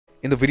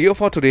In the video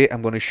for today,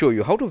 I'm going to show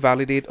you how to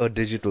validate a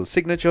digital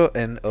signature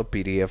in a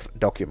PDF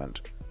document.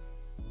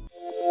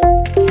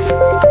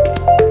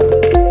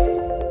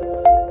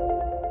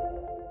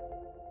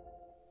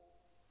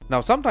 Now,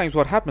 sometimes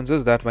what happens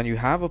is that when you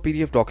have a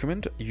PDF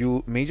document,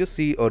 you may just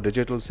see a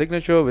digital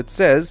signature which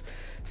says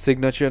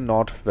signature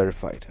not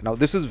verified. Now,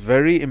 this is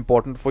very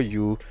important for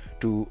you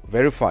to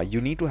verify. You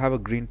need to have a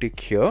green tick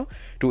here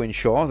to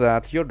ensure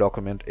that your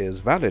document is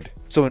valid.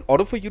 So in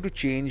order for you to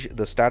change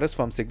the status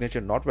from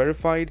signature not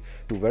verified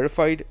to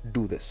verified,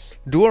 do this.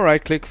 Do a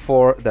right click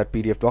for that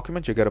PDF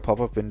document. You get a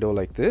pop-up window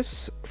like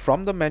this.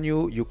 From the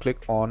menu, you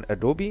click on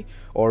Adobe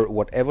or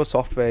whatever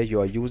software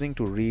you are using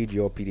to read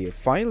your PDF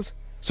files.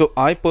 So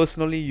I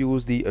personally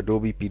use the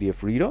Adobe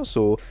PDF Reader,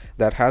 so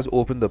that has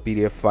opened the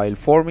PDF file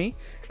for me,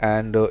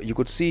 and you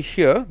could see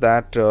here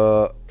that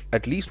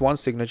at least one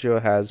signature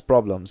has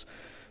problems.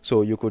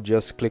 So you could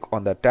just click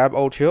on that tab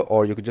out here,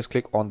 or you could just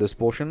click on this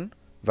portion,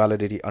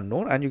 validity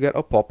unknown, and you get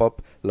a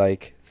pop-up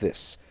like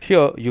this.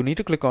 Here you need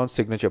to click on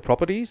signature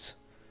properties.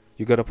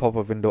 You get a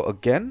pop-up window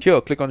again. Here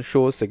click on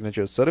show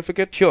signature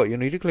certificate. Here you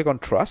need to click on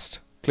trust.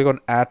 Click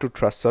on add to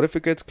trust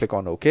certificates, click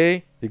on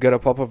OK. You get a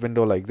pop-up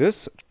window like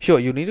this. Here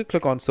you need to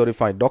click on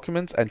certified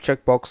documents and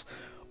checkbox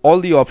all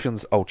the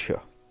options out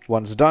here.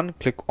 Once done,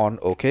 click on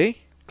OK.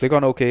 Click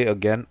on OK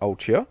again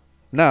out here.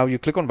 Now you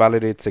click on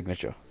validate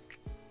signature.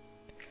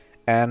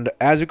 And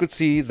as you could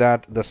see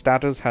that the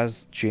status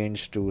has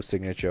changed to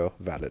signature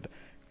valid.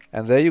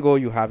 And there you go,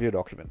 you have your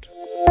document.